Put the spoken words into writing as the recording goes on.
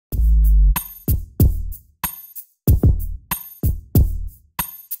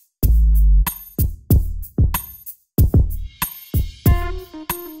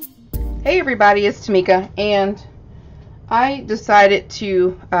everybody, it's Tmika, and I decided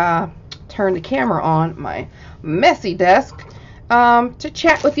to turn the camera on my messy desk to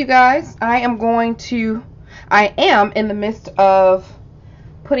chat with you guys. I am in the midst of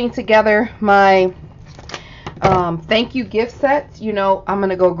putting together my thank you gift sets. You know, I'm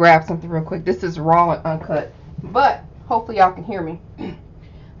gonna go grab something real quick. This is raw and uncut, but hopefully y'all can hear me.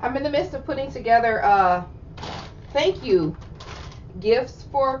 I'm in the midst of putting together thank you gifts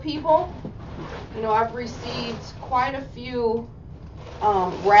for people. You know, I've received quite a few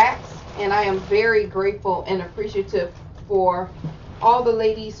racks, and I am very grateful and appreciative for all the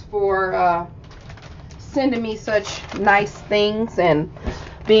ladies for sending me such nice things and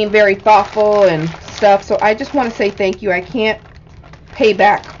being very thoughtful and stuff. So I just want to say thank you. I can't pay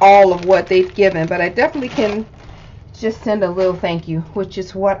back all of what they've given, but I definitely can just send a little thank you, which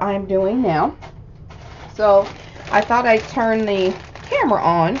is what I'm doing now. So I thought I'd turn the camera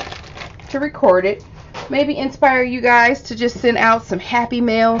on to record it, maybe inspire you guys to just send out some happy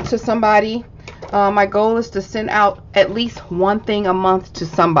mail to somebody. My goal is to send out at least one thing a month to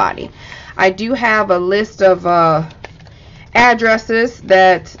somebody. I do have a list of addresses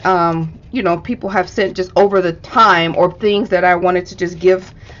that you know, people have sent just over the time, or things that I wanted to just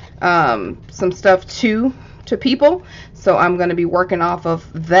give some stuff to people. So I'm going to be working off of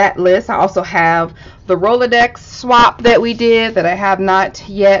that list. I also have the Rolodex swap that we did that I have not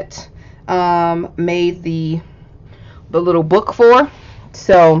yet made the little book for.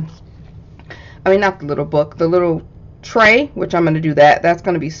 So, I mean, not the little book, the little tray, which I'm going to do that. That's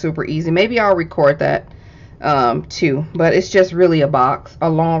going to be super easy. Maybe I'll record that too. But it's just really a box, a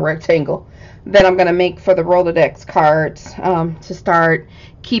long rectangle that I'm going to make for the Rolodex cards to start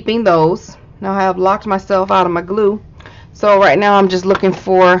keeping those. Now I have locked myself out of my glue. So right now I'm just looking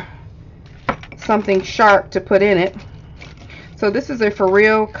for something sharp to put in it. So this is a for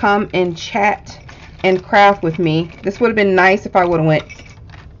real come and chat and craft with me. This would have been nice if I would have went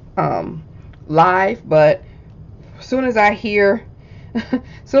live, but as soon as I hear, as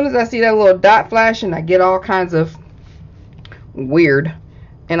soon as I see that little dot flash, and I get all kinds of weird,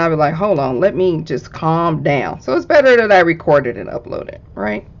 and I'll be like, hold on, let me just calm down. So it's better that I recorded and upload it,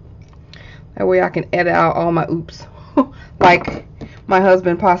 right? That way I can edit out all my oops. Like my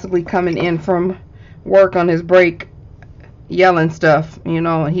husband possibly coming in from work on his break yelling stuff, you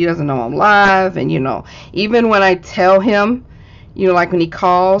know, and he doesn't know I'm live. And you know, even when I tell him, you know, like when he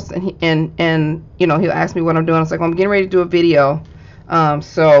calls and you know, he'll ask me what I'm doing. It's like, well, I'm getting ready to do a video.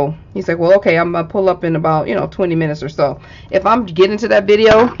 So he's like, well, okay, I'm gonna pull up in about, you know, 20 minutes or so. If I'm getting to that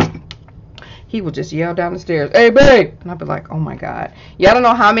video, he will just yell down the stairs, hey babe, and I'll be like, oh my god. Y'all don't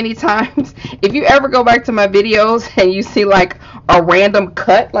know how many times, if you ever go back to my videos and you see like a random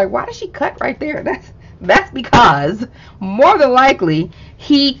cut, like why did she cut right there? That's because more than likely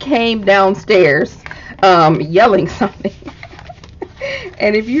he came downstairs yelling something.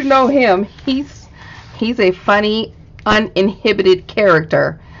 And if you know him, he's a funny, uninhibited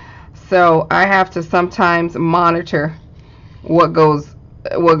character. So I have to sometimes monitor what goes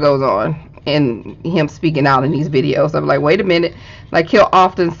on and him speaking out in these videos. I'm like, wait a minute. Like he'll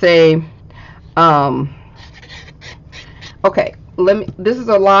often say, okay, this is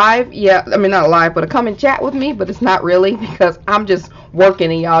a live, yeah, I mean not live, but a come and chat with me, but it's not really, because I'm just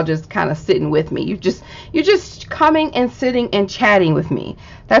working and y'all just kind of sitting with me. You're just coming and sitting and chatting with me.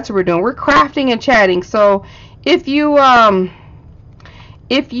 That's what we're doing. We're crafting and chatting. So if you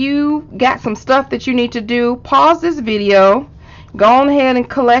got some stuff that you need to do, pause this video. Go on ahead and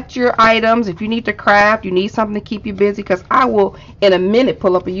collect your items. If you need to craft, you need something to keep you busy, because I will in a minute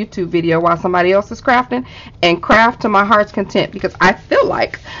pull up a YouTube video while somebody else is crafting and craft to my heart's content, because I feel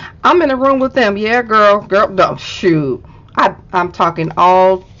like I'm in a room with them. Yeah, girl, no, shoot. I'm talking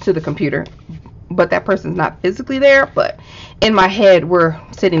all to the computer, but that person's not physically there, but in my head we're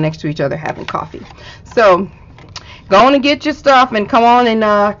sitting next to each other having coffee. So go on and get your stuff and come on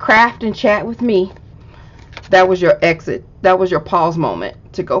and craft and chat with me. That was your exit. That was your pause moment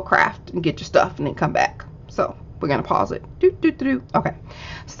to go craft and get your stuff and then come back. So we're going to pause it. Okay.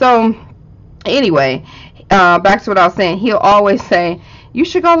 So anyway, back to what I was saying. He'll always say, you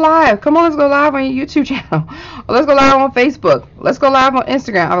should go live. Come on, let's go live on your YouTube channel. Or let's go live on Facebook. Let's go live on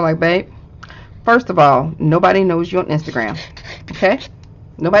Instagram. I was like, babe, first of all, nobody knows you on Instagram. Okay?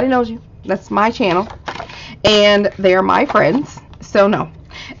 Nobody knows you. That's my channel. And they're my friends. So no.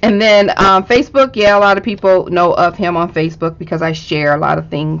 And then Facebook, yeah, a lot of people know of him on Facebook because I share a lot of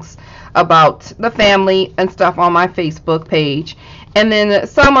things about the family and stuff on my Facebook page. And then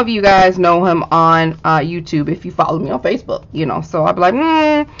some of you guys know him on YouTube if you follow me on Facebook, you know. So I'll be like,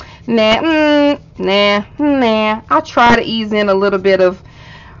 nah. I'll try to ease in a little bit of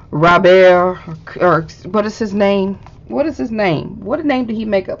Robert, or what is his name? What is his name? What name did he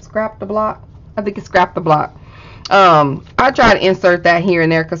make up? Scrap the Block? I think it's Scrap the Block. I try to insert that here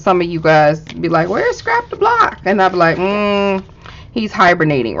and there because some of you guys be like, where's Scrap the Block? And I'll be like, he's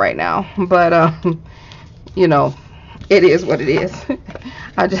hibernating right now. But, you know, it is what it is.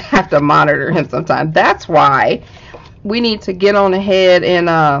 I just have to monitor him sometimes. That's why we need to get on ahead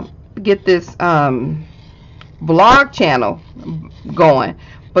and get this blog channel going.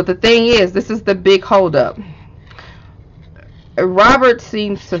 But the thing is, this is the big holdup. Robert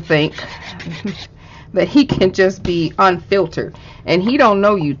seems to think that he can just be unfiltered, and he don't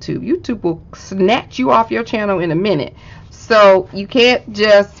know YouTube. YouTube will snatch you off your channel in a minute. So you can't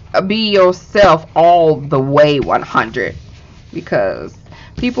just be yourself all the way 100, because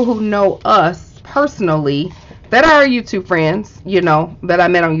people who know us personally, that are our YouTube friends, you know, that I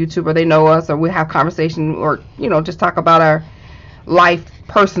met on YouTube, or they know us, or we have conversation, or, you know, just talk about our life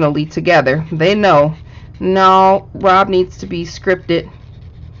personally together, they know, no, Rob needs to be scripted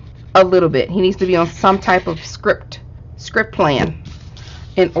a little bit. He needs to be on some type of script plan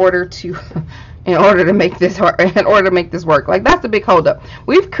in order to make this work. Like, that's the big holdup.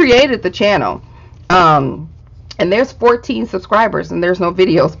 We've created the channel, and there's 14 subscribers, and there's no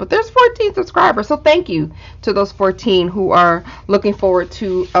videos, but there's 14 subscribers. So thank you to those 14 who are looking forward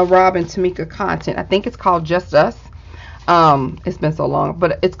to a Rob and Tmika content. I think it's called Just Us. It's been so long,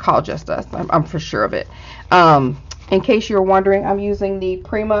 but it's called Just Us. I'm for sure of it. In case you're wondering, I'm using the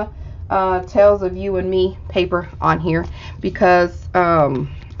Prima Tales of You and Me paper on here because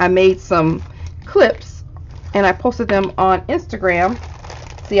I made some clips and I posted them on Instagram.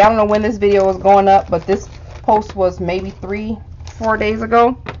 See, I don't know when this video was going up, but this post was maybe 3-4 days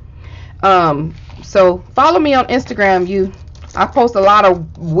ago. So follow me on Instagram. I post a lot of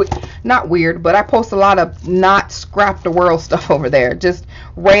not weird, but I post a lot of not scrap the world stuff over there. Just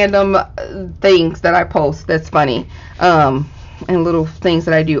random things that I post that's funny, and little things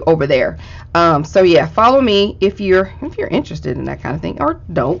that I do over there. So yeah, follow me if you're interested in that kind of thing, or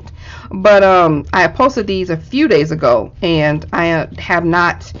don't. But I posted these a few days ago, and I have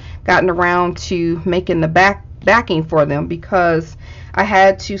not gotten around to making the backing for them because I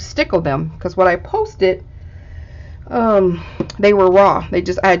had to stickle them, because what I posted, they were raw.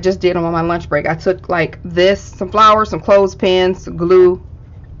 I just did them on my lunch break. I took like this, some flowers, some clothespins, some glue,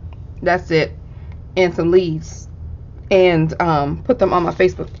 that's it, and some leaves, and put them on my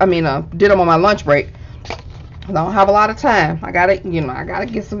Facebook. Did them on my lunch break. I don't have a lot of time. I gotta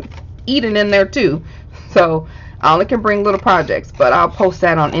get some eating in there too. So I only can bring little projects, but I'll post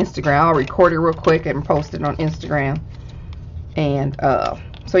that on Instagram. I'll record it real quick and post it on Instagram. And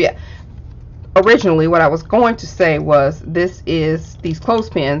so yeah. Originally, what I was going to say was, these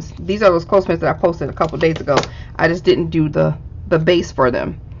clothespins. These are those clothespins that I posted a couple days ago. I just didn't do the base for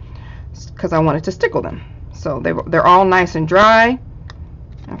them because I wanted to stickle them. So they're all nice and dry.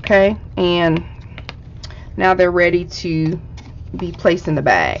 Okay, and now they're ready to be placed in the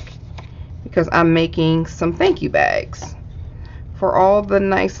bag because I'm making some thank you bags for all the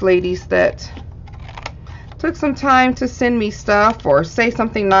nice ladies that took some time to send me stuff or say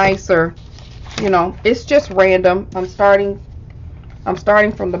something nice, or you know, it's just random. I'm starting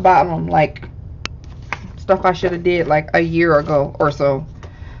from the bottom, like stuff I should have did like a year ago or so.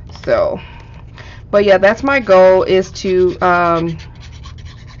 But yeah, that's my goal, is to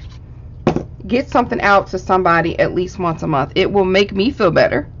get something out to somebody at least once a month. It will make me feel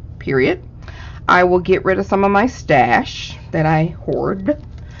better, period. I will get rid of some of my stash that I hoard,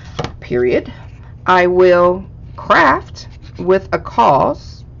 period. I will craft with a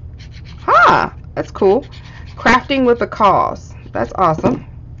cause. That's cool. Crafting with a cause. That's awesome.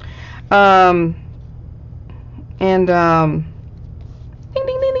 Ding, ding,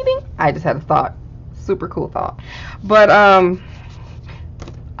 ding, ding, ding. I just had a thought. Super cool thought. But I'm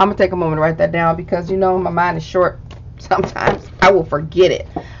gonna take a moment to write that down because, you know, my mind is short. Sometimes I will forget it.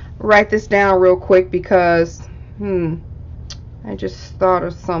 Write this down real quick because I just thought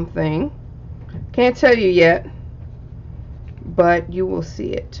of something. Can't tell you yet, but you will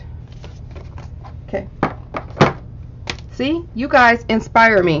see it. Okay. See, you guys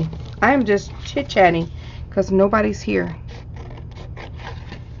inspire me. I am just chit-chatting because nobody's here.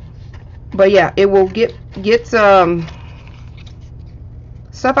 But yeah, it will get stuff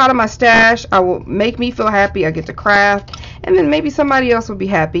out of my stash. I will make me feel happy. I get to craft, and then maybe somebody else will be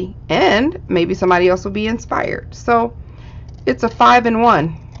happy, and maybe somebody else will be inspired. So it's a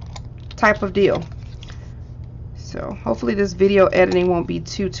 5-in-1 type of deal. So hopefully this video editing won't be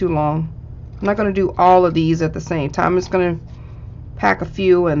too long. I'm not going to do all of these at the same time. I'm just going to pack a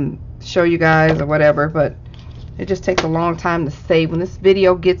few and show you guys or whatever, but It just takes a long time to save. When this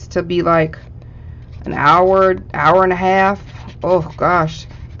video gets to be like an hour, hour and a half, oh gosh,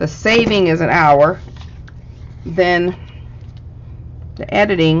 the saving is an hour, then the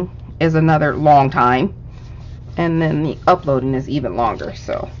editing is another long time, and then the uploading is even longer.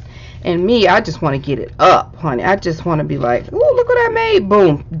 So, and me, I just want to get it up, honey. I just want to be like, oh, look what I made,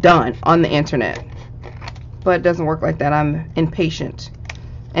 boom, done on the internet. But it doesn't work like that. I'm impatient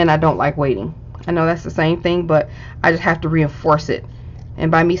and I don't like waiting. I know that's the same thing, but I just have to reinforce it,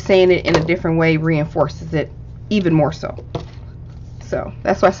 and by me saying it in a different way reinforces it even more so. So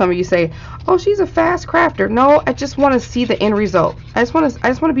that's why some of you say, oh, she's a fast crafter. No, I just want to see the end result. I just want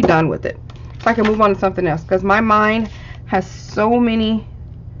to be done with it so I can move on to something else, because my mind has so many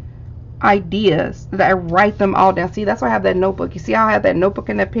ideas that I write them all down. See, that's why I have that notebook. You see how I have that notebook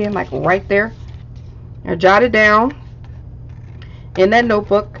and that pen like right there? I jot it down in that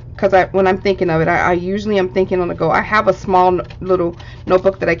notebook, because when I'm thinking of it, I usually am thinking on the go. I have a small little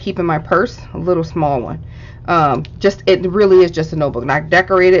notebook that I keep in my purse, a little small one. It really is just a notebook, not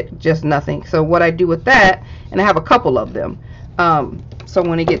decorated, just nothing. So what I do with that, and I have a couple of them, so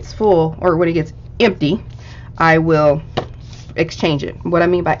when it gets full or when it gets empty, I will exchange it. What I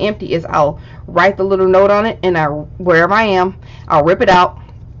mean by empty is I'll write the little note on it, and wherever I am, I'll rip it out,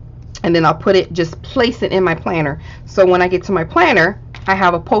 and then I'll just place it in my planner. So when I get to my planner, I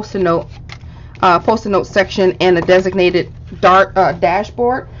have a post-it note section and a designated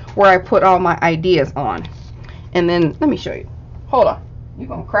dashboard where I put all my ideas on. And then let me show you. Hold on. You're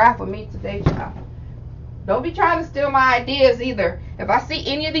gonna craft with me today, child. Don't be trying to steal my ideas either. If I see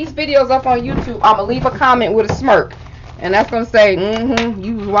any of these videos up on YouTube, I'm gonna leave a comment with a smirk, and that's gonna say,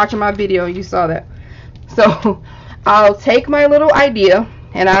 you was watching my video and you saw that. So I'll take my little idea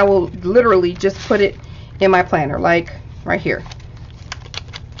and I will literally just put it in my planner, like right here.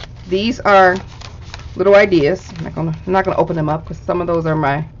 These are little ideas. I'm not gonna open them up because some of those are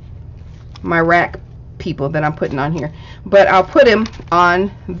my rack people that I'm putting on here, but I'll put them on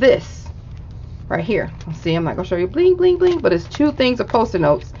this right here. See, I'm not gonna show you bling bling bling, but it's 2 things of post-it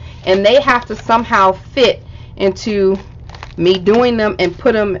notes, and they have to somehow fit into me doing them and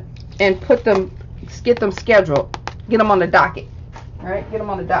get them scheduled, get them on the docket. All right, get them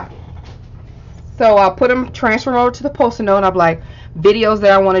on the docket. So I'll put them, transfer them over to the post-it note, and I'll be like, videos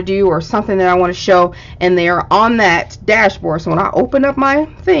that I want to do or something that I want to show, and they are on that dashboard. So when I open up my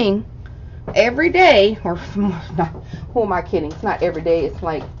thing every day, or who am I kidding? It's not every day. It's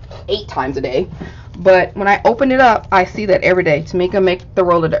like 8 times a day. But when I open it up, I see that every day. Tmika make the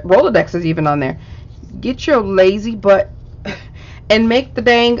Rolodex is even on there. Get your lazy butt and make the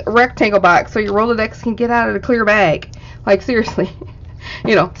dang rectangle box so your Rolodex can get out of the clear bag. Like seriously,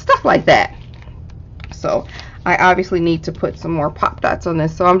 you know, stuff like that. So I obviously need to put some more pop dots on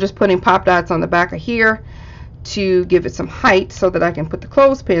this. So I'm just putting pop dots on the back of here to give it some height so that I can put the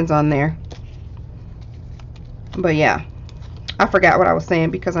clothespins on there. But yeah, I forgot what I was saying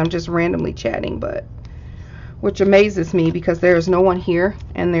because I'm just randomly chatting, but which amazes me because there's no one here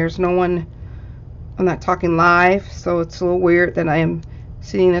and there's no one, I'm not talking live, so it's a little weird that I am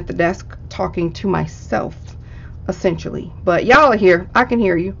sitting at the desk talking to myself essentially. But y'all are here, I can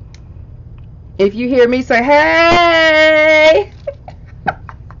hear you. If you hear me, say hey.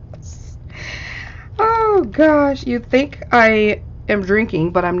 Oh gosh, you think I am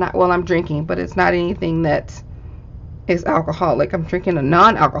drinking, but I'm not. Well, I'm drinking, but it's not anything that is alcoholic. I'm drinking a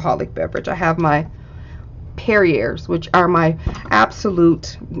non-alcoholic beverage. I have my Perriers, which are my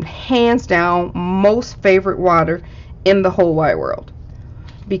absolute, hands down, most favorite water in the whole wide world,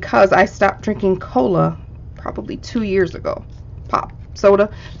 because I stopped drinking cola probably 2 years ago. Pop, soda,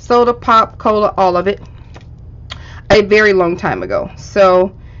 pop, cola, all of it, a very long time ago.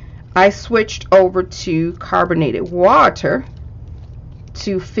 So I switched over to carbonated water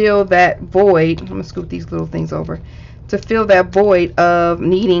to fill that void. I'm gonna scoop these little things over to fill that void of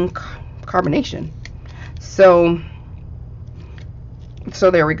needing carbonation. So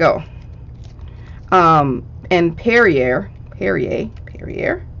there we go. And Perrier,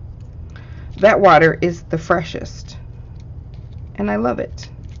 that water is the freshest, and I love it.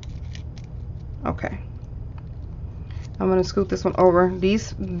 Okay, I'm gonna scoop this one over.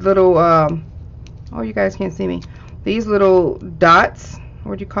 These little oh, you guys can't see me. These little dots,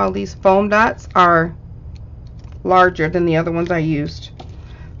 what do you call these, foam dots, are larger than the other ones I used,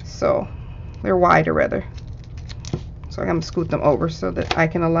 so they're wider rather. So I'm gonna scoot them over so that I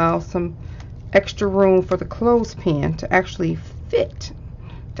can allow some extra room for the clothespin to actually fit,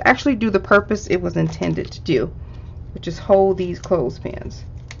 to actually do the purpose it was intended to do, which is hold these clothespins.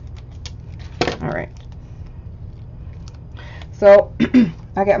 All right, so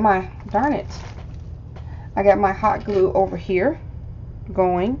I got my, darn it, I got my hot glue over here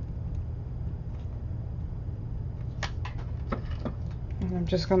going. And I'm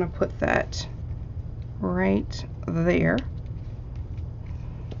just going to put that right there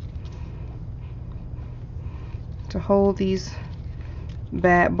to hold these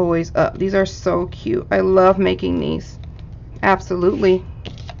bad boys up. These are so cute. I love making these. Absolutely.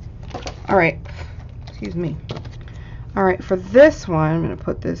 All right. Excuse me. All right, for this one, I'm going to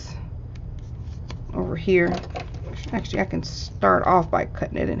put this over here. Actually, I can start off by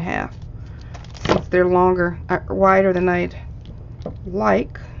cutting it in half. Since they're longer, wider than I'd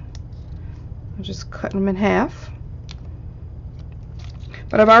like, I'm just cutting them in half.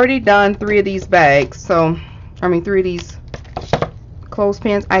 But I've already done 3 of these bags, so, I mean 3 of these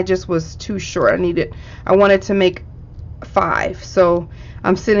clothespins. I just was too short. I wanted to make 5, so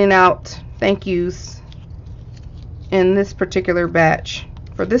I'm sending out thank yous in this particular batch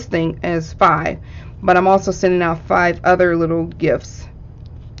for this thing as 5, but I'm also sending out 5 other little gifts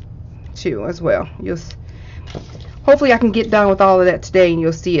too as well. Hopefully I can get done with all of that today and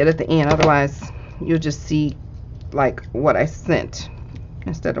you'll see it at the end. Otherwise you'll just see like what I sent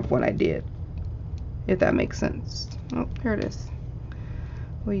instead of what I did, if that makes sense. Oh, here it is.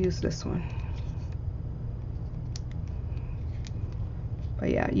 We'll use this one. But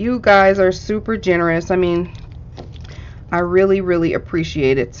yeah, you guys are super generous. I mean, I really, really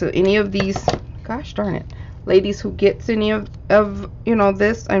appreciate it. So any of these, gosh darn it, ladies who gets any of you know,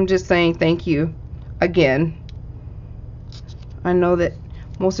 this, I'm just saying thank you again. I know that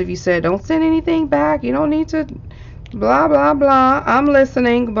most of you said don't send anything back, you don't need to blah blah blah. I'm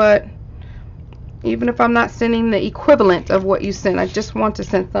listening, but even if I'm not sending the equivalent of what you sent, I just want to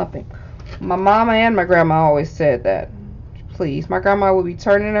send something. My mama and my grandma always said that. Please, my grandma would be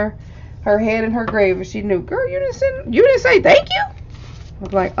turning her head in her grave if she knew, girl, you didn't say thank you. I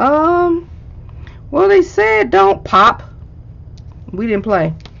was like, well, they said don't pop. We didn't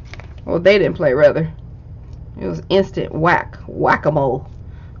play. Well, they didn't play, rather. It was instant whack-a-mole.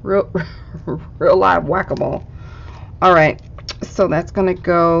 Real live whack-a-mole. All right, so that's gonna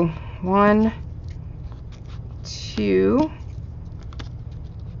go 1, 2,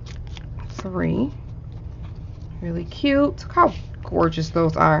 3. Really cute. Look how gorgeous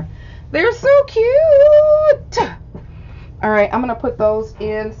those are. They're so cute. All right, I'm gonna put those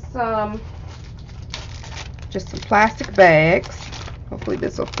in just some plastic bags. Hopefully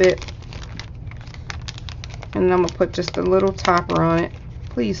this will fit. And I'm gonna put just a little topper on it.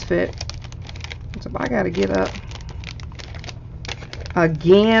 Please fit. So I gotta get up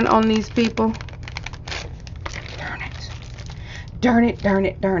again on these people. Darn it. Darn it, darn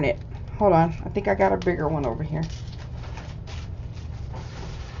it, darn it. Hold on, I think I got a bigger one over here.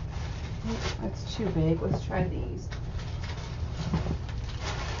 That's too big. Let's try these.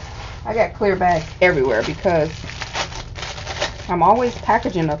 I got clear bags everywhere because I'm always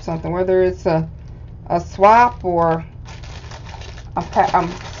packaging up something, whether it's a swap or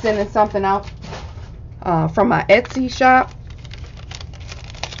I'm sending something out from my Etsy shop.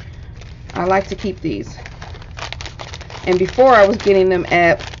 I like to keep these. And before I was getting them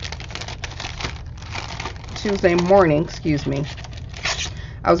at Tuesday morning, excuse me.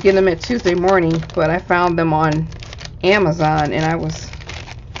 I was getting them at Tuesday morning, but I found them on Amazon and I was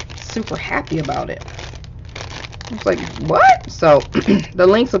super happy about it. I was like, what? So the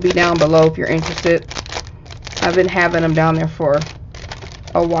links will be down below if you're interested. I've been having them down there for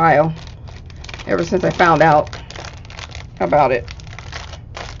a while, ever since I found out about it.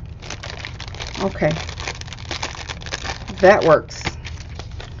 Okay, that works.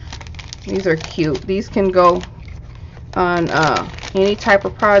 These are cute. These can go on any type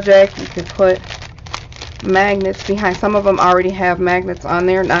of project. You can put magnets behind. Some of them already have magnets on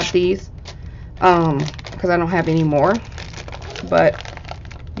there, not these, because I don't have any more. But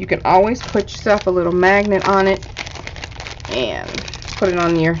you can always put yourself a little magnet on it and put it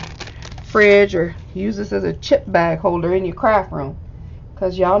on your fridge, or use this as a chip bag holder in your craft room,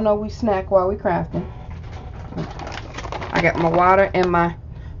 because y'all know we snack while we crafting. I got my water and my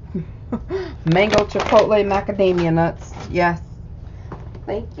mango chipotle macadamia nuts. Yes.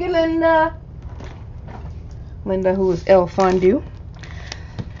 Thank you, Linda. Linda, who is El Fondue.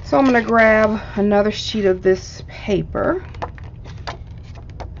 So I'm going to grab another sheet of this paper.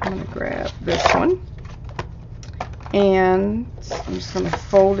 I'm going to grab this one. And I'm just going to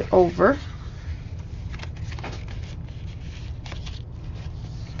fold it over.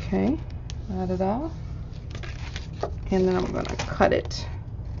 Okay. Got it off. And then I'm going to cut it.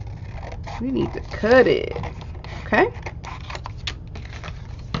 We need to cut it. Okay.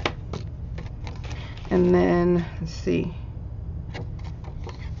 And then, let's see.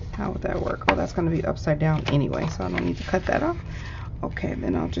 How would that work? Oh, that's going to be upside down anyway, so I don't need to cut that off. Okay,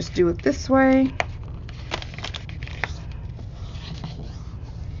 then I'll just do it this way.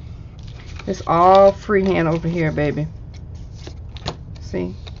 It's all freehand over here, baby.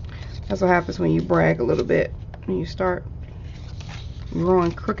 See? That's what happens when you brag a little bit. When you start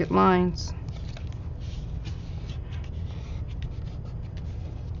drawing crooked lines.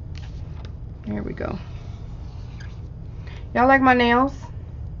 There we go. Y'all like my nails?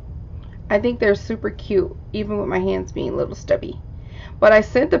 I think they're super cute, even with my hands being a little stubby. But I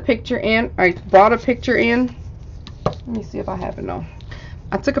sent the picture in. I brought a picture in. Let me see if I have it. No.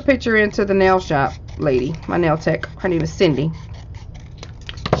 I took a picture into the nail shop lady, my nail tech. Her name is Cindy.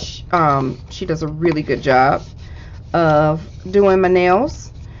 She does a really good job of doing my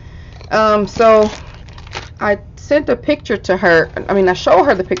nails. So I sent a picture to her. I mean, I showed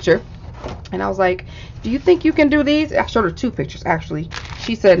her the picture, and I was like, do you think you can do these? I showed her 2 pictures, actually.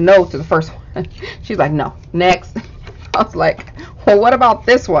 She said no to the first one. She's like, no, next. I was like, well, what about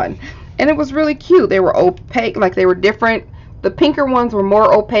this one? And it was really cute. They were opaque, like they were different. The pinker ones were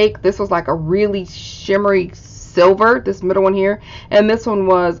more opaque. This was like a really shimmery silver, this middle one here. And this one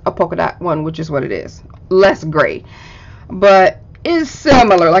was a polka dot one, which is what it is. Less gray. But it's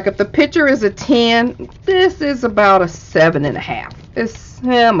similar. Like if the picture is a 10, this is about a 7.5. It's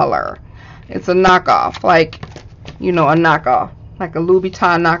similar. It's a knockoff. Like, you know, a knockoff. Like a Louis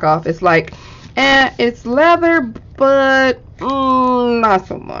Vuitton knockoff. It's like, it's leather, but not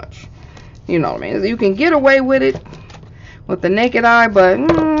so much. You know what I mean? You can get away with it with the naked eye, but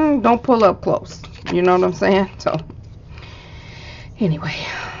don't pull up close. You know what I'm saying? So, anyway.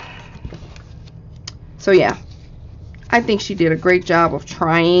 So, yeah. I think she did a great job of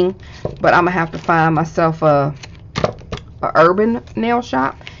trying, but I'm going to have to find myself a urban nail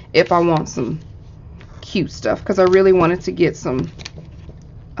shop if I want some cute stuff, because I really wanted to get some,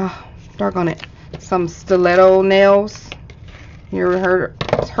 doggone it, some stiletto nails. You ever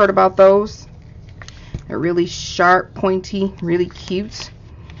heard about those? They're really sharp, pointy, really cute,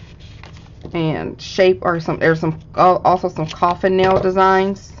 and shape, or some. There's some also some coffin nail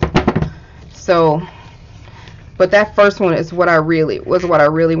designs. So, but that first one is what I really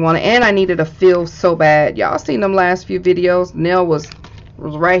wanted, and I needed a feel so bad. Y'all seen them last few videos? Nail was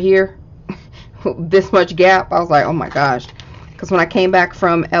right here, this much gap. I was like, oh my gosh, because when I came back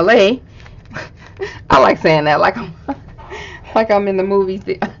from LA, I like saying that, like I'm in the movie.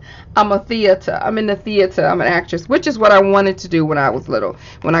 I'm in the theater. I'm an actress, which is what I wanted to do when I was little.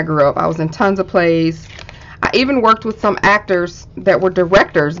 When I grew up, I was in tons of plays. I even worked with some actors that were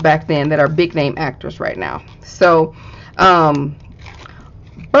directors back then that are big name actors right now. So, but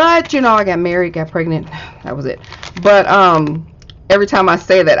you know, I got married, got pregnant. That was it. But every time I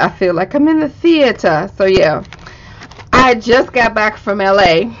say that, I feel like I'm in the theater. So yeah, I just got back from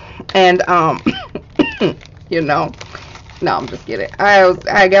LA, and you know. No, I'm just kidding.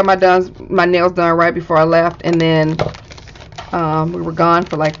 I got my nails done right before I left, and then we were gone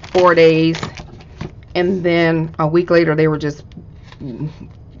for like 4 days, and then a week later they were just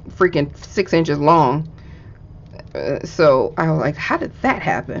freaking 6 inches long. So I was like, how did that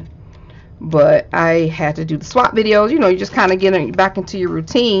happen? But I had to do the swap videos. You know, you just kind of get back into your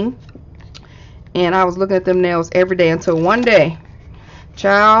routine, and I was looking at them nails every day until one day,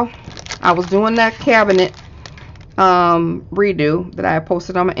 child, I was doing that cabinet redo that I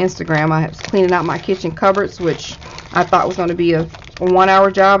posted on my Instagram. I was cleaning out my kitchen cupboards, which I thought was going to be a 1-hour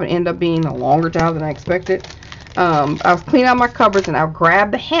job, and ended up being a longer job than I expected. I was cleaning out my cupboards, and I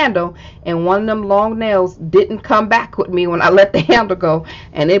grabbed the handle, and one of them long nails didn't come back with me when I let the handle go,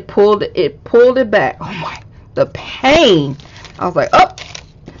 and it pulled it back. Oh my, the pain. I was like, oh,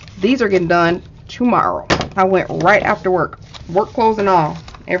 these are getting done tomorrow. I went right after work clothes and all.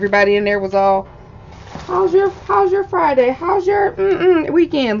 Everybody in there was all, how's your Friday? How's your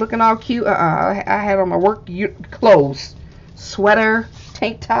weekend? Looking all cute. I had on my work clothes, sweater,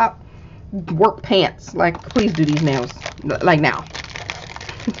 tank top, work pants. Like, please do these nails like now.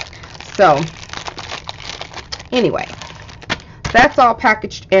 So anyway, that's all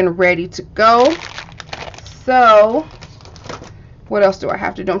packaged and ready to go. So what else do I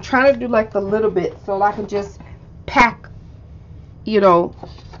have to do? I'm trying to do like the little bit so I can just pack, you know,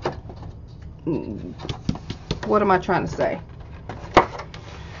 what am I trying to say?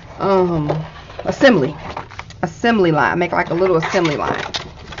 Assembly line. Make like a little assembly line.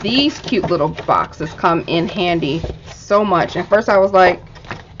 These cute little boxes come in handy so much. At first I was like,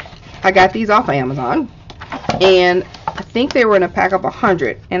 I got these off of Amazon, and I think they were in a pack of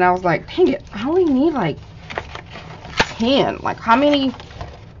 100, and I was like, dang it, I only need like 10. Like, how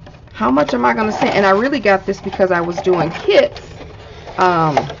much am I gonna send? And I really got this because I was doing kits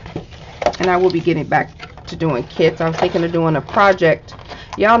and I will be getting back to doing kits. I was thinking of doing a project.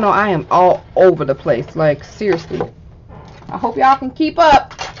 Y'all know I am all over the place, like seriously. I hope y'all can keep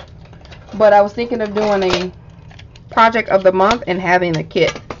up. But I was thinking of doing a project of the month and having a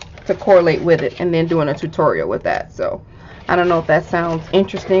kit to correlate with it, and then doing a tutorial with that. So I don't know if that sounds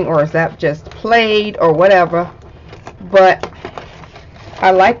interesting, or is that just played or whatever, but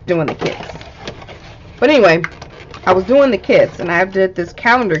I like doing the kits. But anyway, I was doing the kits, and I did this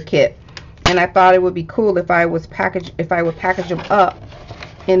calendar kit, and I thought it would be cool if I would package them up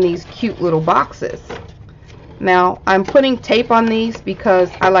in these cute little boxes. Now I'm putting tape on these because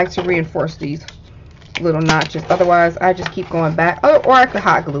I like to reinforce these little notches. Otherwise I just keep going back, or I could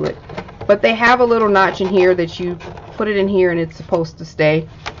hot glue it. But they have a little notch in here that you put it in here and it's supposed to stay.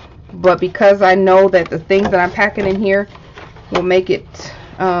 But because I know that the things that I'm packing in here will make it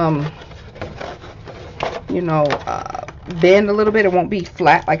you know, bend a little bit, it won't be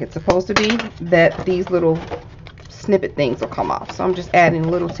flat like it's supposed to be, that these little snippet things will come off. So I'm just adding a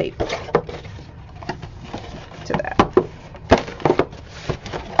little tape to that.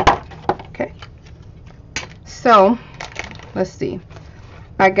 Okay, so let's see,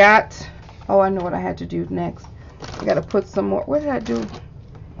 I got, oh, I know what I had to do next. I got to put some more, what did I do?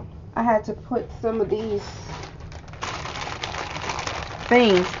 I had to put some of these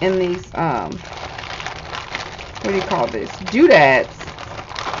things in these what do you call this, doodads,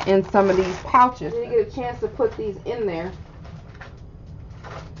 in some of these pouches. I didn't get a chance to put these in there.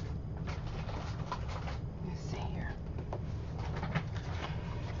 Let's see here.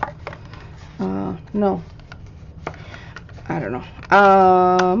 No, I don't know.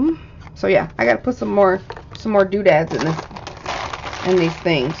 So yeah, I gotta put some more doodads in these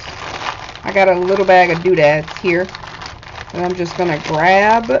things. I got a little bag of doodads here that I'm just gonna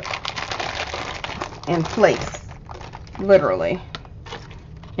grab and place, literally,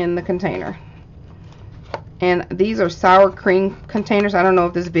 in the container. And these are sour cream containers. I don't know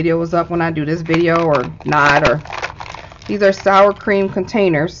if this video was up when I do this video or not, or these are sour cream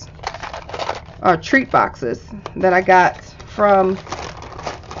containers, or treat boxes that I got from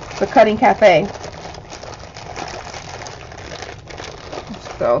the Cutting Cafe.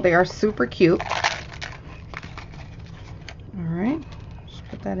 So they are super cute. Alright, just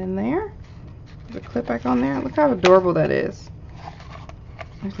put that in there. The clip back on there. Look how adorable that is.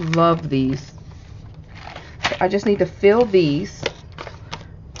 I love these. So I just need to fill these,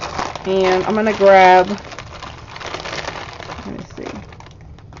 and I'm gonna grab, let me see,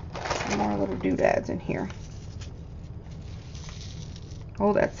 some more little doodads in here.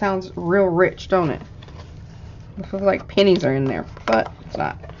 Oh, that sounds real rich, don't it? It feels like pennies are in there, but it's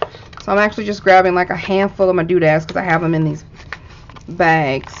not. So I'm actually just grabbing like a handful of my doodads because I have them in these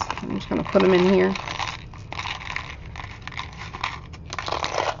bags. I'm just going to put them in here.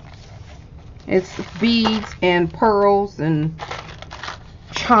 It's beads and pearls and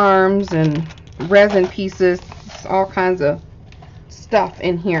charms and resin pieces. It's all kinds of stuff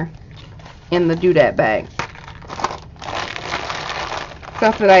in here in the doodad bag.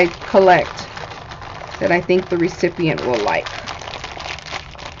 Stuff that I collect that I think the recipient will like.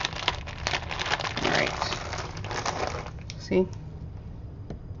 Alright. See?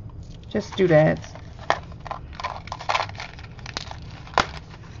 Just doodads.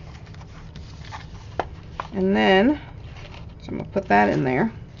 And then, so I'm going to put that in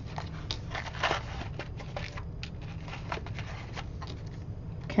there.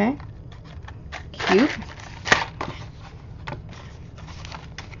 Okay. Cute.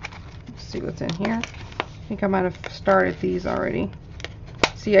 Let's see what's in here. I think I might have started these already.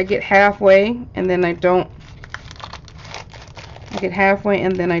 See, I get halfway and then I don't. I get halfway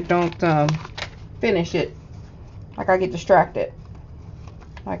and then I don't finish it. Like I get distracted.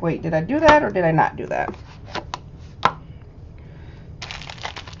 Like, wait, did I do that or did I not do that?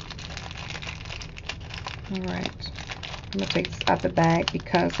 Alright. I'm going to take this out the bag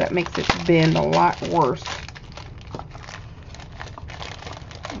because that makes it bend a lot worse.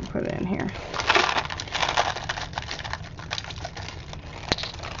 Put it in here.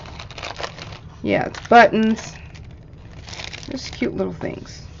 Yeah, it's buttons. Just cute little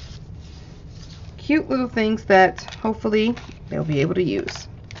things. Cute little things that hopefully they'll be able to use.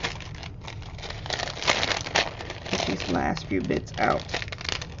 Get these last few bits out.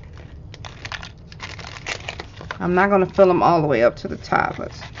 I'm not going to fill them all the way up to the top.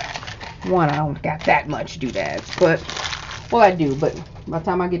 But one, I don't got that much doodads. But, well, I do. But by the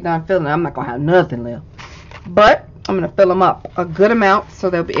time I get done filling, I'm not going to have nothing left. But I'm going to fill them up a good amount so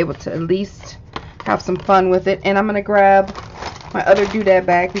they'll be able to at least have some fun with it. And I'm going to grab my other doodad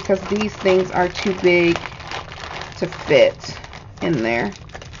bag because these things are too big to fit in there.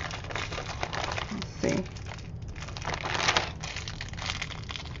 see.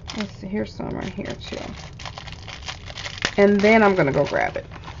 Let's see, here's some right here too. And then I'm gonna go grab it.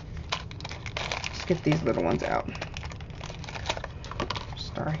 Let's get these little ones out.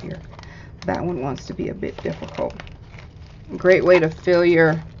 Start here. That one wants to be a bit difficult. A great way to fill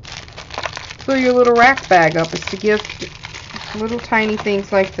your little rack bag up is to give little tiny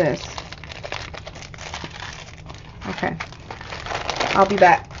things like this. Okay, I'll be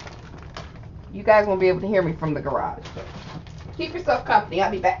back. You guys won't be able to hear me from the garage. So keep yourself company.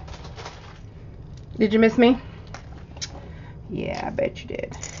 I'll be back. Did you miss me? Yeah, I bet you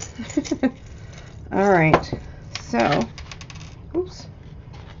did. All right. So, oops.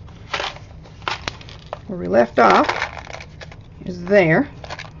 Where we left off is there.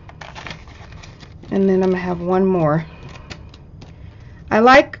 And then I'm going to have one more. I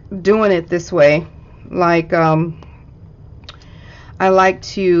like doing it this way. Like, I like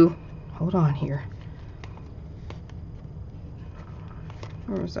to, hold on here.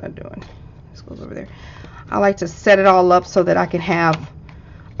 What was I doing? This goes over there. I like to set it all up so that I can have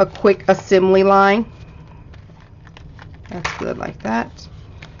a quick assembly line. That's good like that.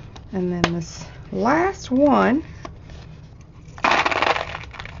 And then this last one.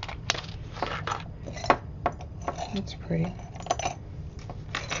 That's pretty.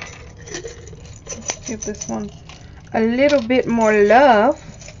 Let's give this one a little bit more love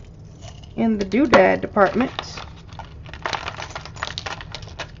in the doodad department.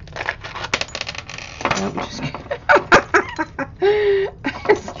 I'm just kidding.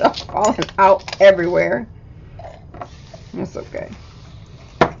 Stuff falling out everywhere. That's okay.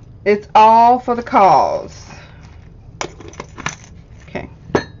 It's all for the cause. Okay.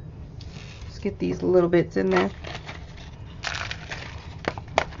 Let's get these little bits in there.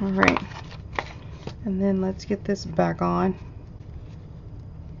 Alright. And then let's get this back on.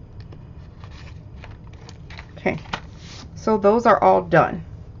 Okay. So those are all done.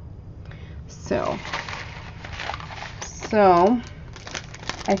 So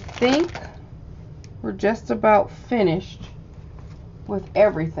I think we're just about finished with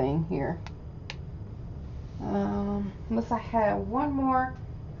everything here. Unless I have one more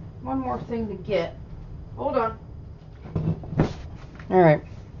thing to get. Hold on. All right.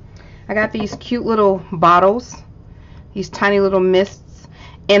 I got these cute little bottles, these tiny little mists,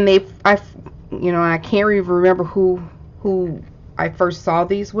 and I can't even remember who I first saw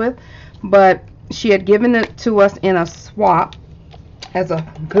these with, but she had given it to us in a swap as a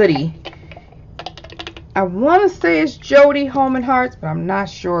goodie. I want to say it's Jody Home and Hearts, but I'm not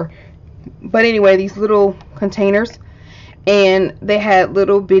sure. But anyway, these little containers, and they had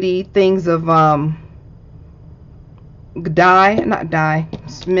little bitty things of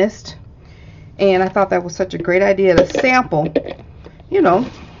mist. And I thought that was such a great idea to sample,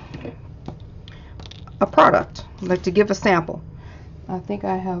 a product, like to give a sample. I think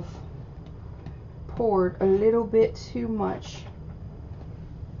I have poured a little bit too much.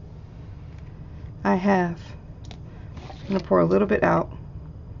 I have. I'm going to pour a little bit out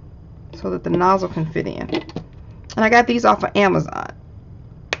so that the nozzle can fit in. And I got these off of Amazon.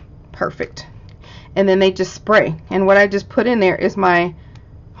 Perfect. And then they just spray. And what I just put in there is my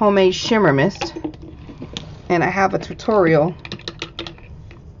homemade shimmer mist. And I have a tutorial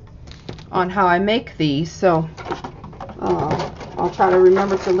on how I make these. So I'll try to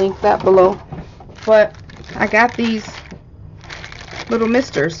remember to link that below. But I got these little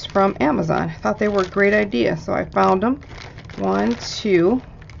misters from Amazon. I thought they were a great idea, so I found them. 1, 2.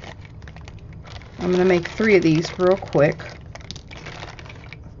 I'm going to make 3 of these real quick.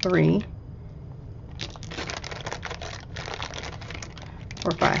 3.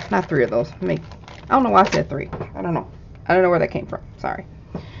 4, 5. Not 3 of those. I don't know why I said 3. I don't know where that came from. Sorry.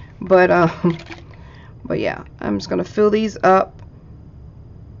 But yeah, I'm just going to fill these up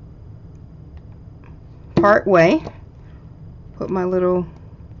part way. Put my little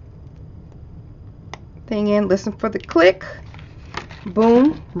thing in, listen for the click.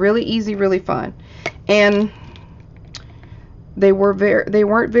 Boom. Really easy, really fun. And they weren't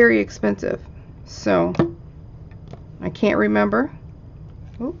very expensive. So I can't remember.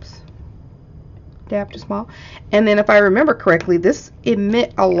 Oops. Dab too small. And then if I remember correctly, this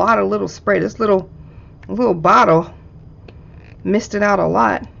emit a lot of little spray. This little bottle misted out a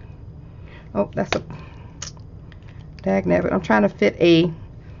lot. Oh, that's a dagnabbit. I'm trying to fit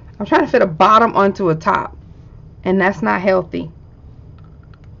a bottom onto a top, and that's not healthy.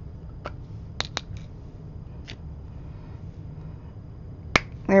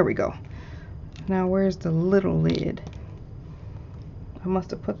 There we go. Now where's the little lid? I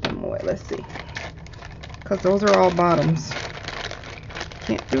must have put them away. Let's see, because those are all bottoms.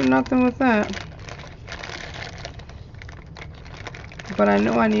 Can't do nothing with that. but I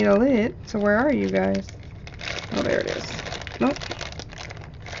know I need a lid. So where are you guys? Oh, there it is. Nope.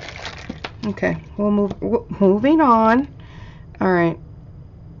 Okay, moving on. All right.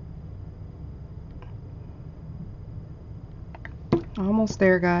 Almost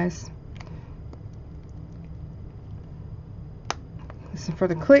there, guys. Listen for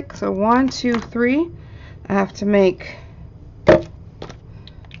the click. So 1, 2, 3. I have to make,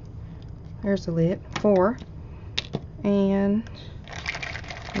 there's the lid, 4, and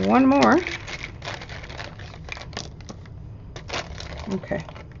 1 more. Okay.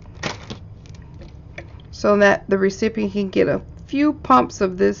 So that the recipient can get a few pumps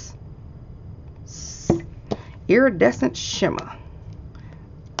of this iridescent shimmer.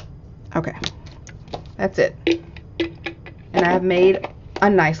 Okay, that's it. And I have made a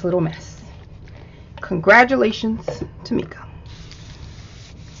nice little mess. Congratulations, Tmika.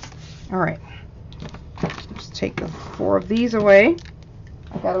 All right, just take the 4 of these away.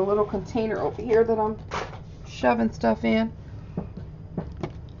 I got a little container over here that I'm shoving stuff in,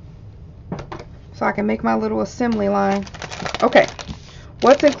 so I can make my little assembly line. Okay,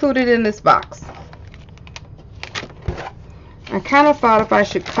 what's included in this box? I kind of thought if I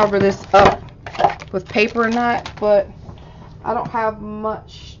should cover this up with paper or not, but I don't have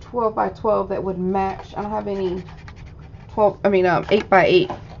much 12 by 12 that would match. I don't have any 8 by 8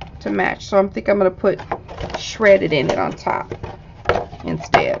 to match, so I think I'm going to put shredded in it on top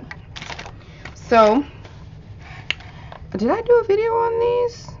instead. So, did I do a video on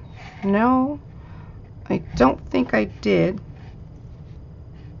these? No, I don't think I did.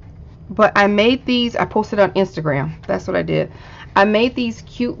 But I made these, I posted on Instagram. That's what I did. I made these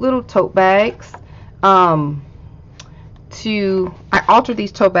cute little tote bags. I altered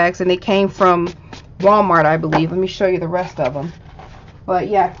these tote bags and they came from Walmart, I believe. Let me show you the rest of them. But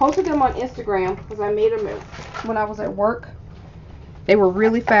yeah, I posted them on Instagram because I made them when I was at work. They were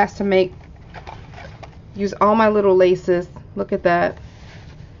really fast to make. Use all my little laces. Look at that.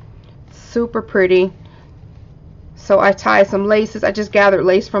 Super pretty. So I tied some laces. I just gathered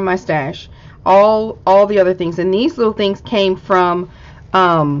lace from my stash. All the other things. And these little things came from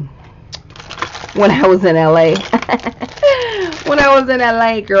when I was in LA. When I was in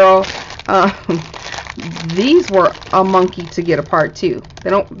LA, girl. These were a monkey to get apart too. They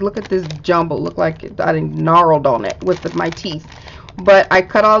don't look at this jumble. Look like I gnarled on it with my teeth. But I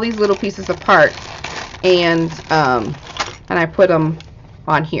cut all these little pieces apart and I put them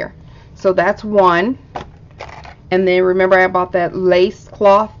on here. So that's one. And then remember I bought that lace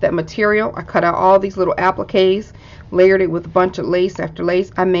cloth, that material. I cut out all these little appliques, layered it with a bunch of lace after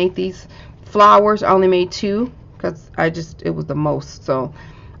lace. I made these flowers. I only made 2 because it was the most. So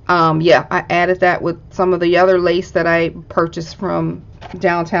yeah, I added that with some of the other lace that I purchased from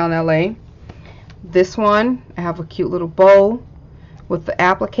downtown LA. This one, I have a cute little bow with the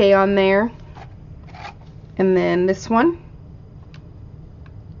applique on there. And then this one,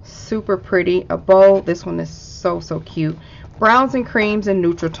 super pretty, a bow. This one is so cute. Browns and creams and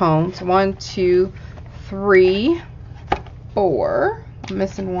neutral tones. 1, 2, 3, 4. I'm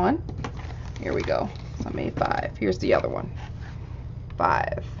missing one. Here we go. I made 5. Here's the other one.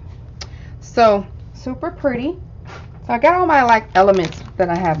 5. So super pretty. So I got all my elements that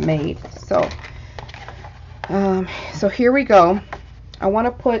I have made. So so here we go. I want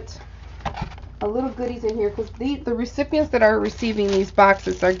to put a little goodies in here because the recipients that are receiving these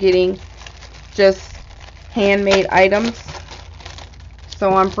boxes are getting just handmade items.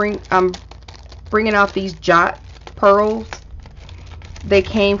 So I'm bringing out these jot pearls. They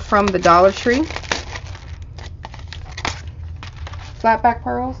came from the Dollar Tree. Flat back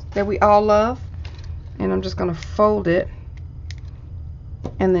pearls that we all love. And I'm just going to fold it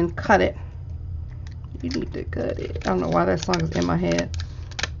and then cut it. You need to cut it. I don't know why that song is in my head.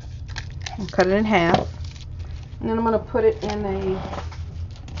 I'll cut it in half. And then I'm going to put it in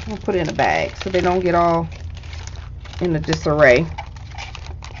a bag so they don't get all in a disarray.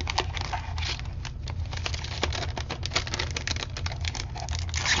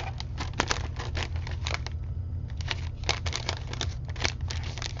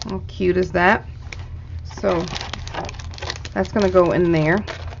 How cute is that? So that's going to go in there.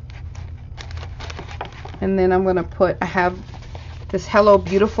 And then I'm going to I have this Hello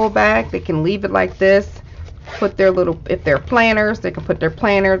Beautiful bag. They can leave it like this. Put their if they're planners, they can put their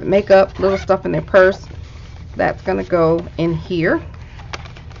planner, makeup, little stuff in their purse. That's going to go in here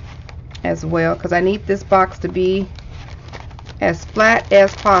as well because I need this box to be as flat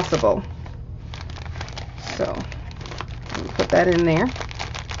as possible. So let me put that in there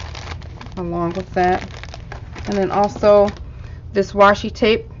along with that. And then also this washi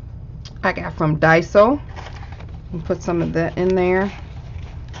tape I got from Daiso. And put some of that in there.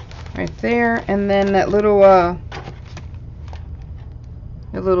 right there, and then that little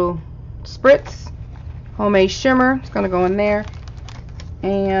spritz homemade shimmer is going to go in there.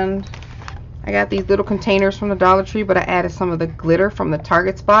 And I got these little containers from the Dollar Tree, but I added some of the glitter from the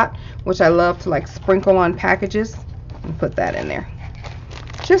Target spot, which I love to like sprinkle on packages, and put that in there.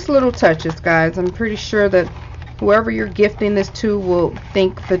 Just little touches, guys. I'm pretty sure that whoever you're gifting this to will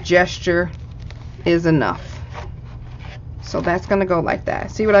think the gesture is enough. So that's going to go like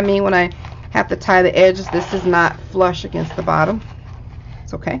that. See what I mean when I have to tie the edges? This is not flush against the bottom.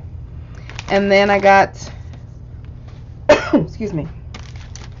 It's okay. And then I got excuse me.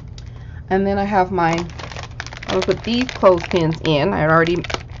 And then I have my, I'm going to put these clothespins in. I already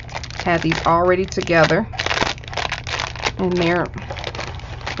had these all ready together. And they're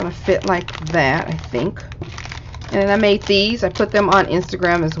going to fit like that, I think. And then I made these. I put them on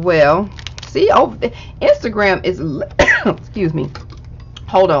Instagram as well. See, oh, Instagram is, excuse me.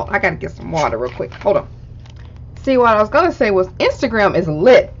 Hold on. I got to get some water real quick. Hold on. See, what I was going to say was Instagram is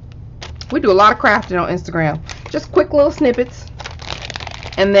lit. We do a lot of crafting on Instagram. Just quick little snippets.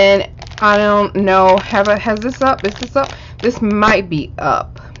 And then I don't know, has this up? Is this up? This might be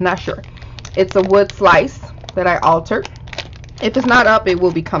up. Not sure. It's a wood slice that I altered. If it's not up, it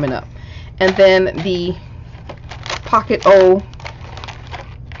will be coming up. And then the Pocket O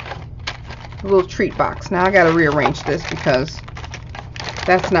little treat box. Now I got to rearrange this because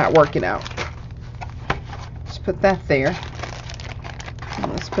that's not working out. Just put that there.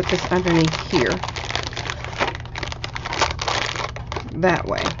 And let's put this underneath here. That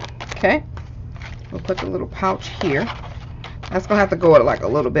way. Okay, we'll put the little pouch here. That's gonna have to go at like a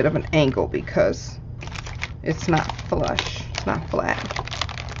little bit of an angle because it's not flush, it's not flat.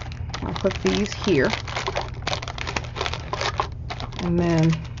 I'll put these here, and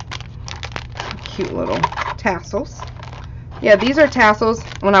then cute little tassels. Yeah, these are tassels.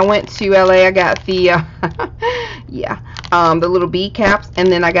 When I went to LA, I got the the little bead caps,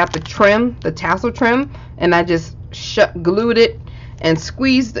 and then I got the trim, the tassel trim, and I just glued it and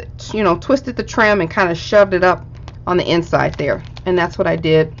squeezed it, you know, twisted the trim and kind of shoved it up on the inside there. And that's what I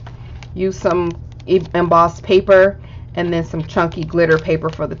did. Use some embossed paper and then some chunky glitter paper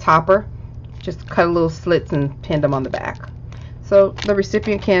for the topper. Just cut little slits and pinned them on the back. So the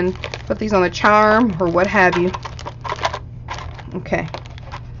recipient can put these on a charm or what have you. Okay.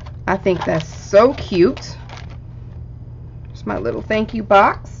 I think that's so cute. It's my little thank you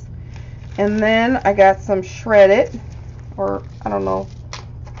box. And then I got some shredded, or I don't know,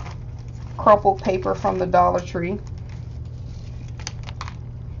 crumpled paper from the Dollar Tree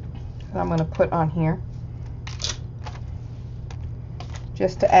that I'm going to put on here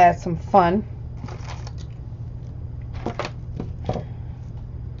just to add some fun.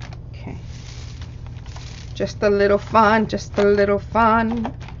 Okay, just a little fun, just a little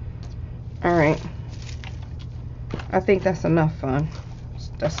fun. Alright, I think that's enough fun.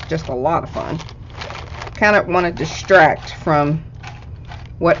 That's just a lot of fun. Kind of want to distract from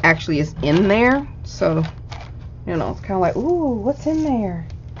what actually is in there, so you know, it's kind of like, ooh, what's in there?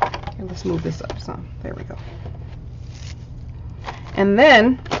 Okay, let's move this up some. There we go. And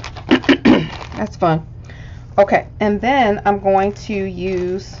then that's fun. Okay, and then I'm going to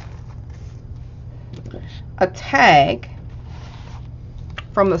use a tag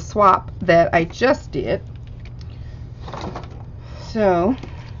from the swap that I just did. So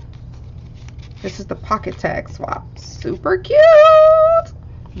this is the pocket tag swap. Super cute,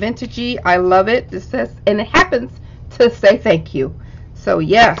 vintagey. I love it. This says, and it happens to say thank you. So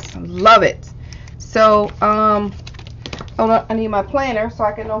yes, love it. So hold on, I need my planner so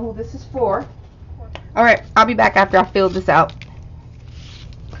I can know who this is for. All right, I'll be back after I fill this out.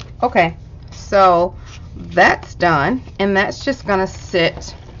 Okay, so that's done, and that's just gonna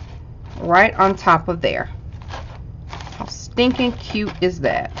sit right on top of there. How stinking cute is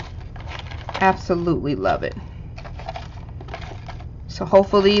that? Absolutely love it. So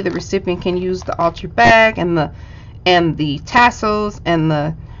hopefully the recipient can use the altered bag and the tassels and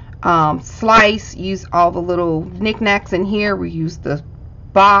the slice. Use all the little knickknacks in here. We use the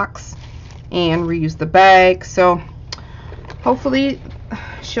box and reuse the bag. So hopefully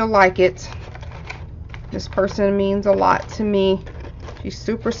she'll like it. This person means a lot to me. She's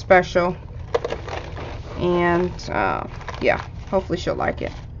super special, and yeah, hopefully she'll like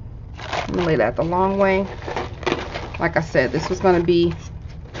it. I'm gonna lay that the long way. Like I said, this was gonna be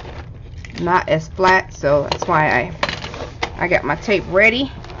not as flat, so that's why I got my tape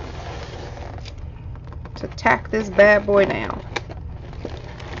ready to tack this bad boy down.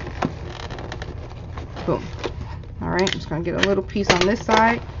 Boom. Alright, I'm just gonna get a little piece on this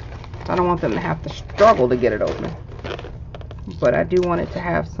side. I don't want them to have to struggle to get it open. but I do want it to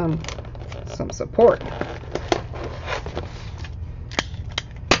have some support.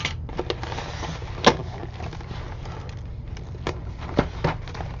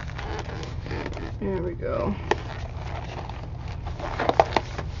 There we go.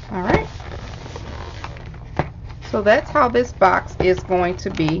 All right. So that's how this box is going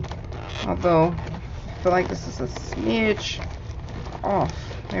to be, although I feel like this is a smidge off.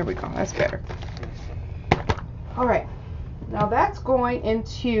 There we go. That's better. All right. Now that's going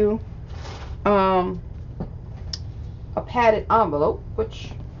into a padded envelope, which,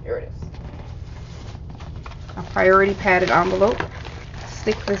 here it is. A priority padded envelope.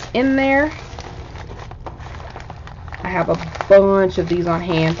 Stick this in there. I have a bunch of these on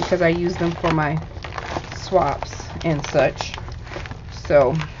hand because I use them for my swaps and such.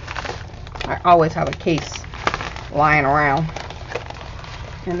 So I always have a case lying around.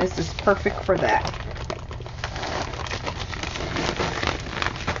 And this is perfect for that.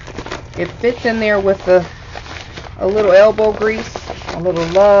 It fits in there with a little elbow grease, a little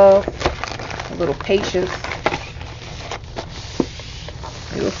love, a little patience.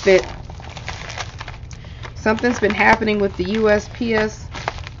 It will fit. Something's been happening with the USPS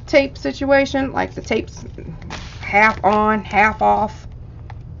tape situation, like the tape's half on, half off,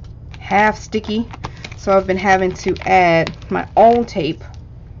 half sticky. So I've been having to add my own tape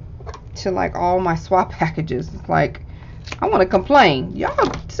to like all my swap packages. It's like, I want to complain.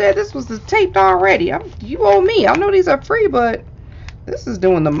 Y'all said this was taped already. You owe me. I know these are free, but this is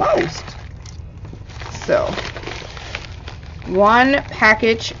doing the most. So, one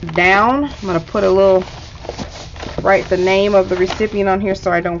package down. I'm going to put a little, write the name of the recipient on here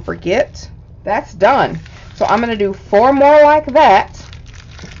so I don't forget. That's done. So I'm going to do 4 more like that.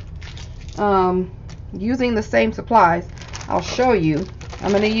 Using the same supplies. I'll show you.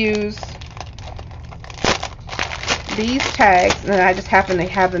 I'm going to use these tags, and I just happen to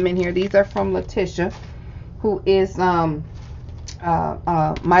have them in here. These are from Letitia, who is My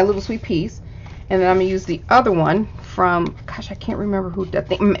Little Sweet Peas. And then I'm going to use the other one from, gosh, I can't remember who did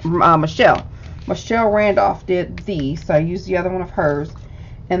that. Michelle Randolph did these, so I used the other one of hers.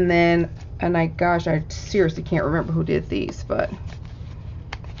 And then, gosh, I seriously can't remember who did these, but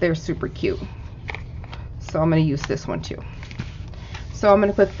they're super cute. So I'm going to use this one too. So I'm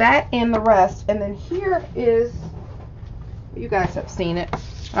going to put that in the rest, and then here is, you guys have seen it.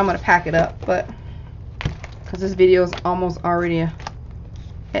 I'm going to pack it up, but because this video is almost already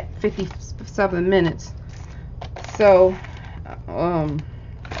at 57 minutes. So,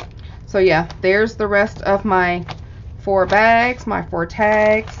 so yeah, there's the rest of my 4 bags, my 4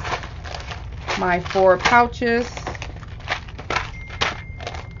 tags, my 4 pouches,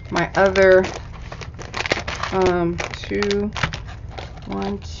 my other where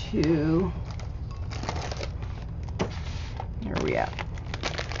are we at?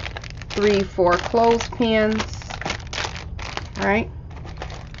 3, 4 clothespins. All right.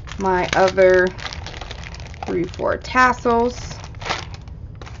 My other 3, 4 tassels.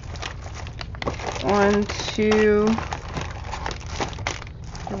 1, 2,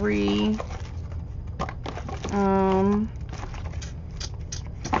 3. I'm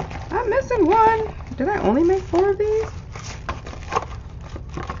missing one. Did I only make 4 of these?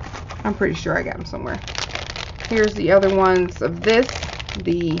 I'm pretty sure I got them somewhere. Here's the other ones of this.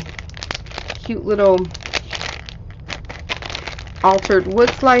 The cute little altered wood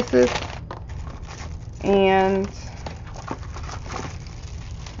slices. And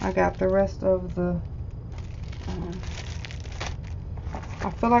I got the rest of the I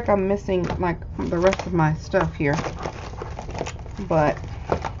feel like I'm missing like the rest of my stuff here, but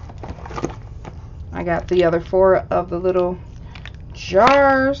I got the other 4 of the little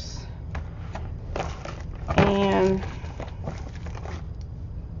jars and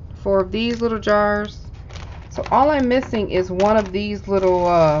 4 of these little jars. So all I'm missing is one of these little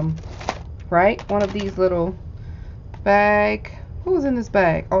right, one of these little bag. What was in this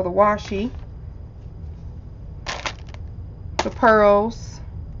bag? Oh, the washi, the pearls,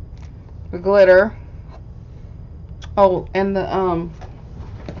 the glitter. Oh, and the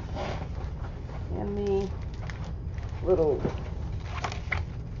little,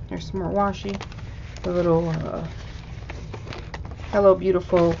 there's some more washi, the little Hello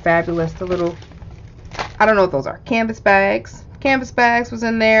Beautiful Fabulous, the little, I don't know what those are, canvas bags was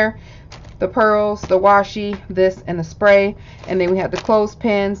in there, the pearls, the washi, this, and the spray. And then we have the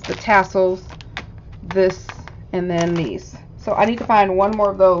clothespins, the tassels, this, and then these. So I need to find one more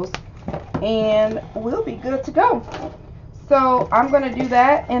of those and we'll be good to go. So I'm going to do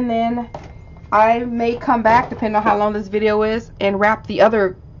that, and then I may come back, depending on how long this video is, and wrap the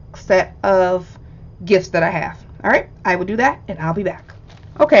other set of gifts that I have. All right, I will do that and I'll be back.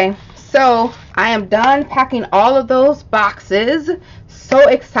 Okay, so I am done packing all of those boxes. So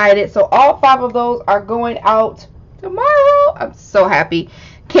excited. So all 5 of those are going out tomorrow. I'm so happy.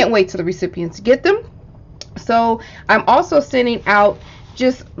 Can't wait till the recipients get them. So I'm also sending out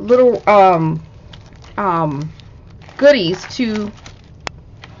just little goodies to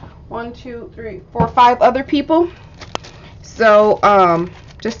 1, 2, 3, 4, 5 other people. So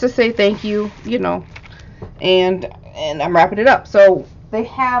just to say thank you, you know, and I'm wrapping it up. So they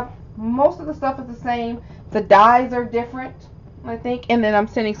have, most of the stuff is the same. The dies are different, I think, and then I'm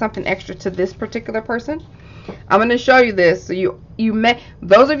sending something extra to this particular person. I'm going to show you this, so you may,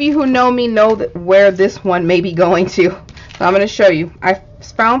 those of you who know me know that where this one may be going to. So I'm going to show you. I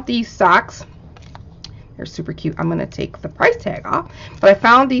found these socks. They're super cute. I'm going to take the price tag off, but I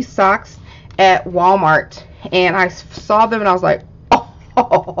found these socks at Walmart, and I saw them and I was like,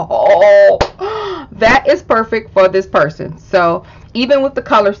 oh, that is perfect for this person. So even with the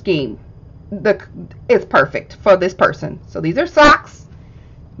color scheme, it's perfect for this person. So these are socks.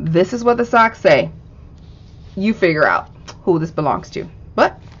 This is what the socks say. You figure out who this belongs to.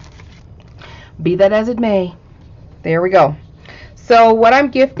 But be that as it may, there we go. So what I'm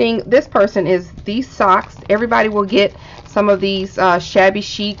gifting this person is these socks. Everybody will get some of these shabby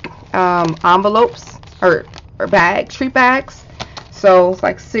chic envelopes or bags, street bags. So it's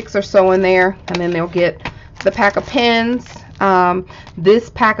like 6 or so in there, and then they'll get the pack of pens, this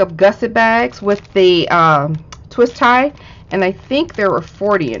pack of gusset bags with the twist tie, and I think there were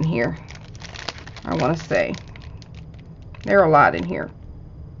 40 in here. I want to say there are a lot in here.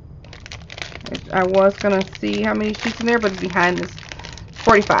 I was gonna see how many sheets in there, but behind this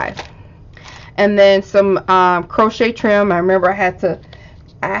 45. And then some crochet trim. I remember I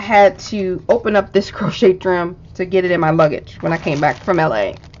had to open up this crochet trim to get it in my luggage when I came back from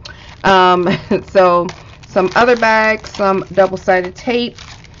LA. So some other bags, some double-sided tape.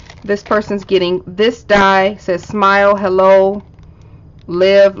 This person's getting this die. It says smile, hello,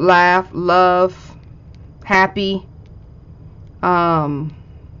 live, laugh, love, happy,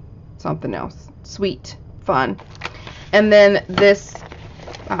 something else, sweet, fun. And then this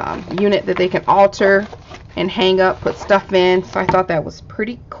unit that they can alter and hang up, put stuff in. So I thought that was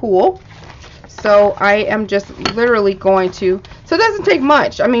pretty cool. So I am just literally going to, so it doesn't take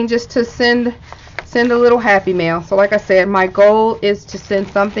much, I mean, just to send a little happy mail. So like I said, my goal is to send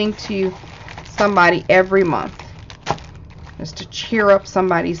something to somebody every month, just to cheer up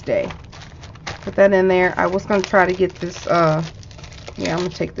somebody's day. Put that in there. I was going to try to get this yeah, I'm going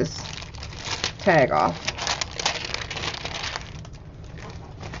to take this tag off,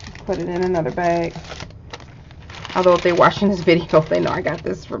 put it in another bag. Although if they're watching this video, they know I got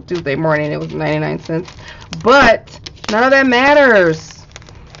this from Tuesday morning. It was 99 cents. But none of that matters,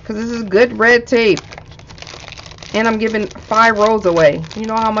 because this is good red tape. And I'm giving 5 rolls away. You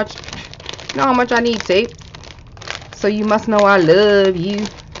know how much I need tape. So you must know I love you.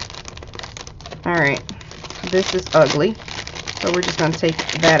 Alright. This is ugly. So we're just going to take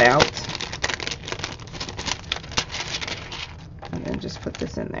that out. And then just put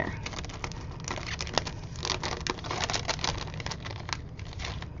this in there.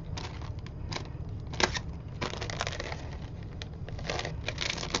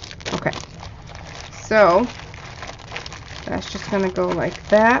 Okay, so that's just going to go like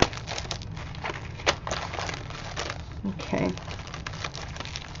that. Okay.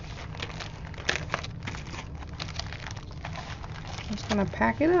 Just going to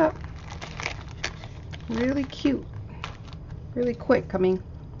pack it up. Really cute. Really quick. I mean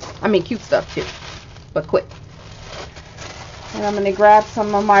cute stuff too, but quick. And I'm going to grab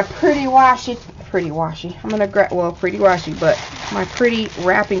some of my pretty washi. I'm going to grab, well, pretty washi, but my pretty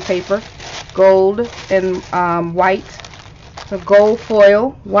wrapping paper, gold and white. The gold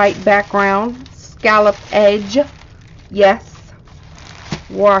foil, white background, scallop edge. Yes.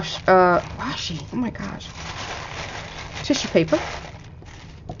 Washi. Oh my gosh. Tissue paper.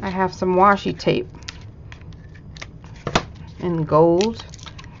 I have some washi tape in gold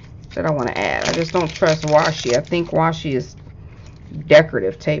that I want to add. I just don't trust washi. I think washi is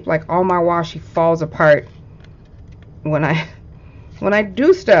decorative tape. Like, all my washi falls apart when I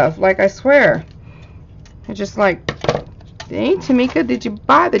do stuff. Like, I swear, it's just like, dang, Tmika, did you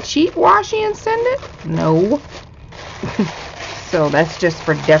buy the cheap washi and send it? No. So that's just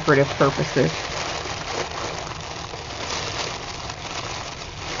for decorative purposes.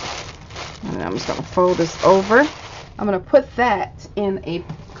 And I'm just gonna fold this over. I'm gonna put that in a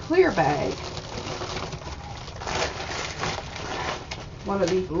clear bag, one of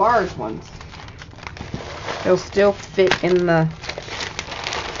these large ones. They'll still fit in the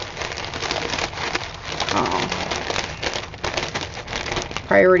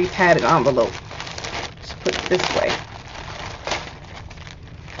priority padded envelope. Just put it this way.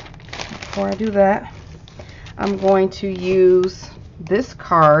 Before I do that, I'm going to use this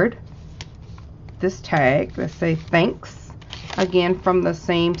card, this tag, let's say thanks, again from the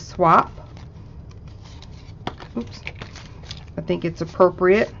same swap. Oops. I think it's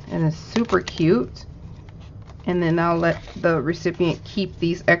appropriate and it's super cute. And then I'll let the recipient keep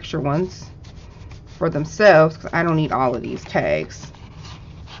these extra ones for themselves because I don't need all of these tags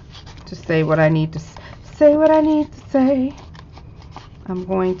to say what I need to say. I'm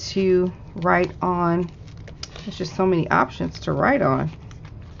going to write on, there's just so many options to write on.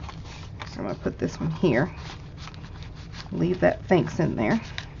 So I'm going to put this one here. Leave that thanks in there.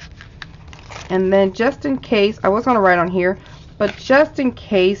 And then just in case, I was going to write on here, but just in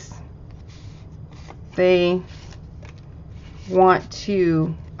case they want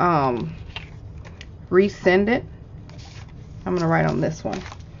to resend it, I'm going to write on this one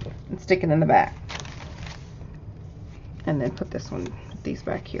and stick it in the back. And then put this one, put these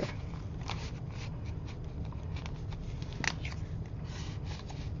back here.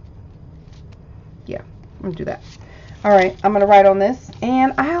 Yeah, I'm going to do that. Alright, I'm going to write on this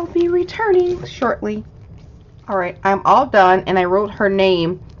and I'll be returning shortly. Alright, I'm all done and I wrote her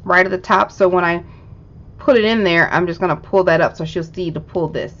name right at the top, so when I put it in there, I'm just going to pull that up so she'll see to pull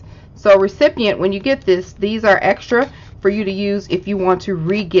this. So recipient, when you get this, these are extra for you to use if you want to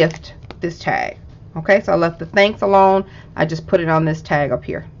re-gift this tag. Okay, so I left the thanks alone. I just put it on this tag up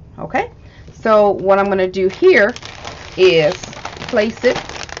here. Okay, so what I'm going to do here is place it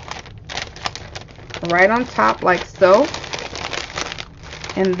right on top like so,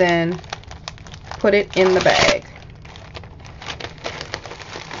 and then put it in the bag.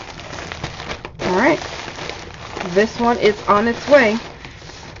 Alright, this one is on its way,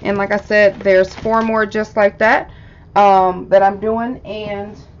 and like I said, there's 4 more just like that that I'm doing,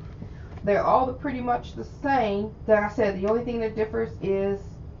 and they're all pretty much the same. Like I said, the only thing that differs is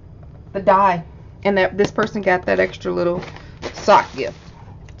the die, and that this person got that extra little sock gift.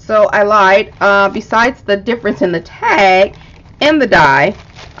 So I lied. Besides the difference in the tag and the die,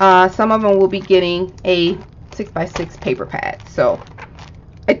 some of them will be getting a 6x6 paper pad. So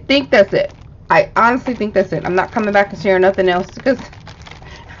I think that's it. I honestly think that's it. I'm not coming back and sharing nothing else because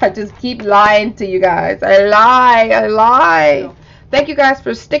I just keep lying to you guys. I lie. Thank you guys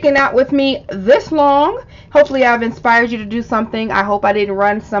for sticking out with me this long. Hopefully I've inspired you to do something. I hope I didn't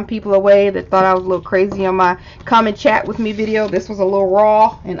run some people away that thought I was a little crazy on my come and chat with me video. This was a little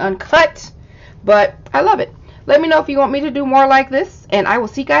raw and uncut, but I love it. Let me know if you want me to do more like this, and I will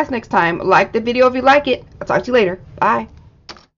see you guys next time. Like the video if you like it. I'll talk to you later. Bye.